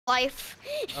life.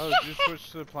 Oh, did you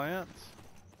switch to the plants?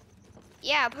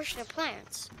 Yeah, push the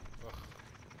plants. Ugh.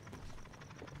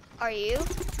 Are you?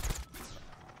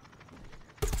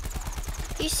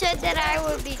 You said that I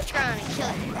would be trying to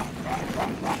kill you.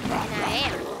 And I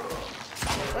am.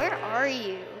 Where are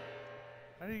you?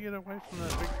 How do you get away from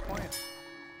that big plant?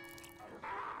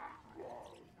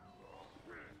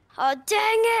 Oh,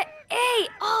 dang it! Hey!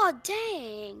 Oh,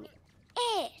 dang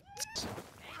it!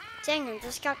 Dang, I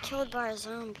just got killed by a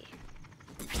zombie.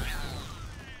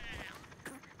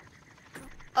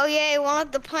 Oh, yay, one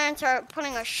of the plants are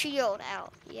putting a shield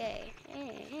out. Yay.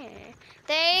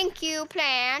 Thank you,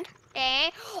 plant.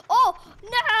 Oh,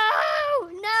 no!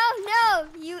 No!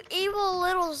 You evil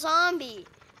little zombie.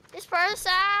 This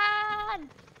person, I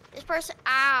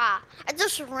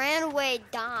just ran away,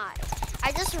 died.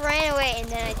 I just ran away and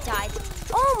then I died.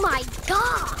 Oh my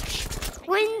gosh!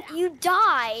 When you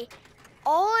die,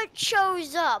 all it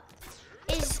shows up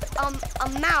is a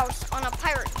mouse on a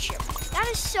pirate ship. That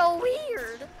is so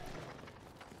weird.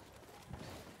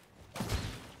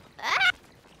 Ah!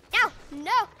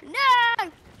 No!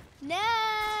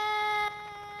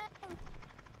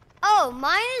 Oh,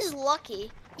 mine is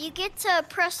lucky. You get to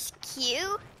press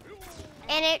Q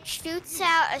and it shoots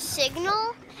out a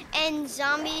signal and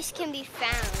zombies can be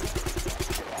found.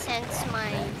 Since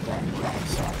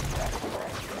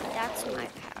that's my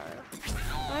power.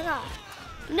 Oh my god.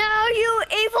 No, you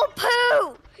evil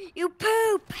poo! You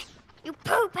poop! You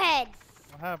poop head!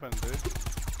 What happened, dude?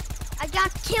 I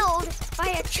got killed by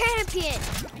a champion!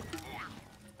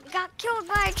 I got killed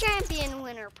by a champion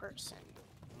winner person.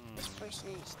 This person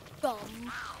is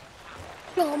dumb.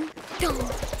 Dumb.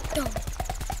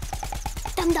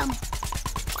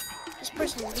 This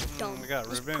person is dumb. I got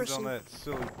revenge on that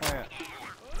silly plant.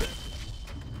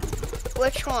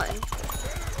 Which one?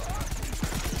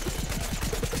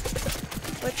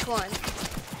 Which one?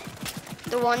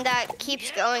 The one that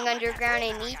keeps going underground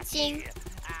and eats you?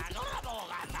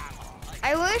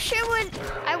 I wish it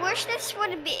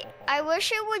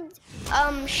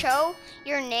would show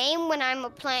your name when I'm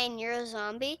playing You're a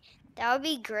Zombie. That would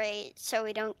be great, so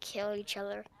we don't kill each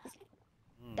other.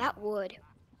 That would.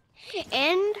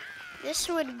 And this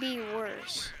would be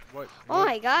worse. Oh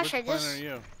my gosh, which plant are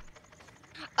you?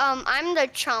 I'm the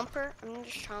Chomper. I'm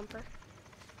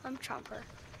Chomper.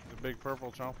 The big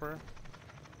purple chomper?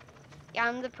 Yeah,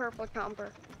 I'm the purple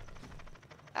Chomper.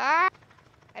 Ah,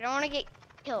 I don't want to get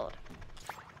killed.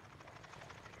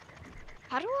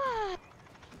 How do I?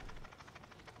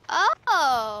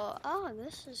 Oh,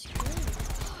 this is good.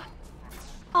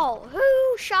 Oh,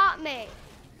 who shot me?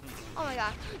 Oh my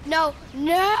gosh. No. I'm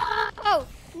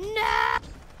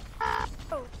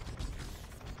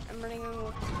running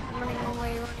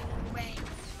away.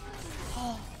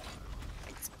 Oh.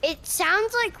 It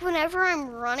sounds like whenever I'm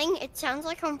running, it sounds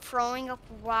like I'm throwing up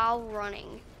while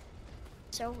running.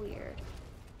 So weird.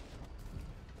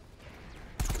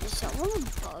 Is someone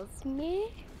above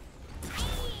me?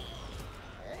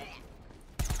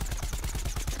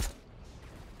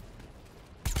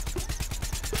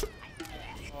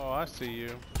 Oh, I see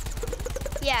you.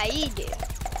 Yeah, you do.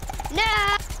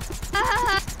 No!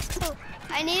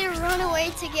 I need to run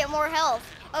away to get more health.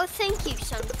 Oh, thank you,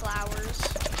 sunflowers.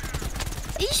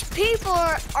 These people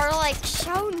are like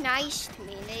so nice to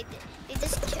me.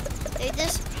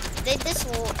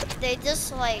 They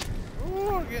just like. Ooh,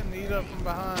 I'm getting eat up from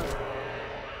behind.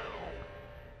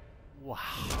 Wow.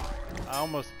 I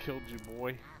almost killed you,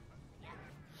 boy.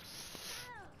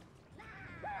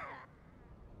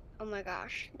 Oh my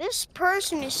gosh. This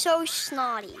person is so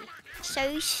snotty.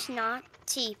 So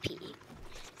snotty.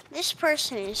 This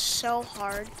person is so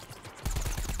hard.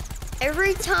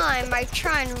 Every time I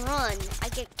try and run, I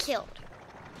get killed.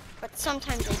 But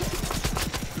sometimes I don't.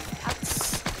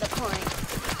 That's the point.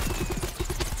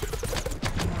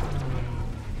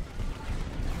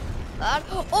 God.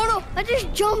 Oh no, I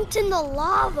just jumped in the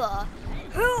lava.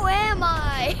 Who am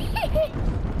I?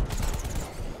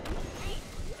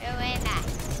 Who am I?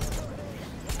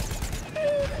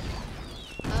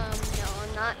 No,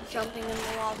 I'm not jumping in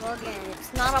the lava again.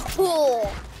 It's not a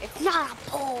pool. It's not a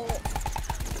pool.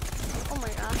 Oh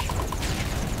my gosh.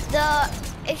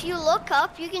 If you look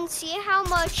up, you can see how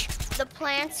much the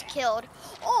plants killed.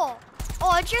 Oh,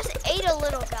 I just ate a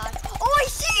little guy. Oh, I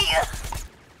see you.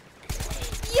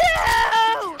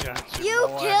 Gotcha, You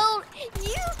boy. killed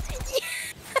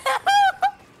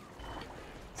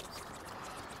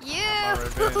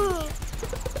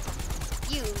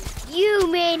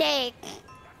you maniac.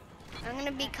 I'm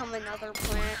gonna become another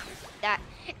plant.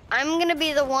 I'm gonna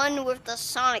be the one with the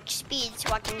sonic speed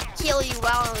so I can kill you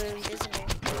while I'm invisible.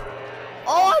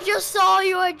 Oh, I just saw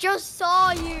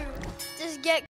you. just get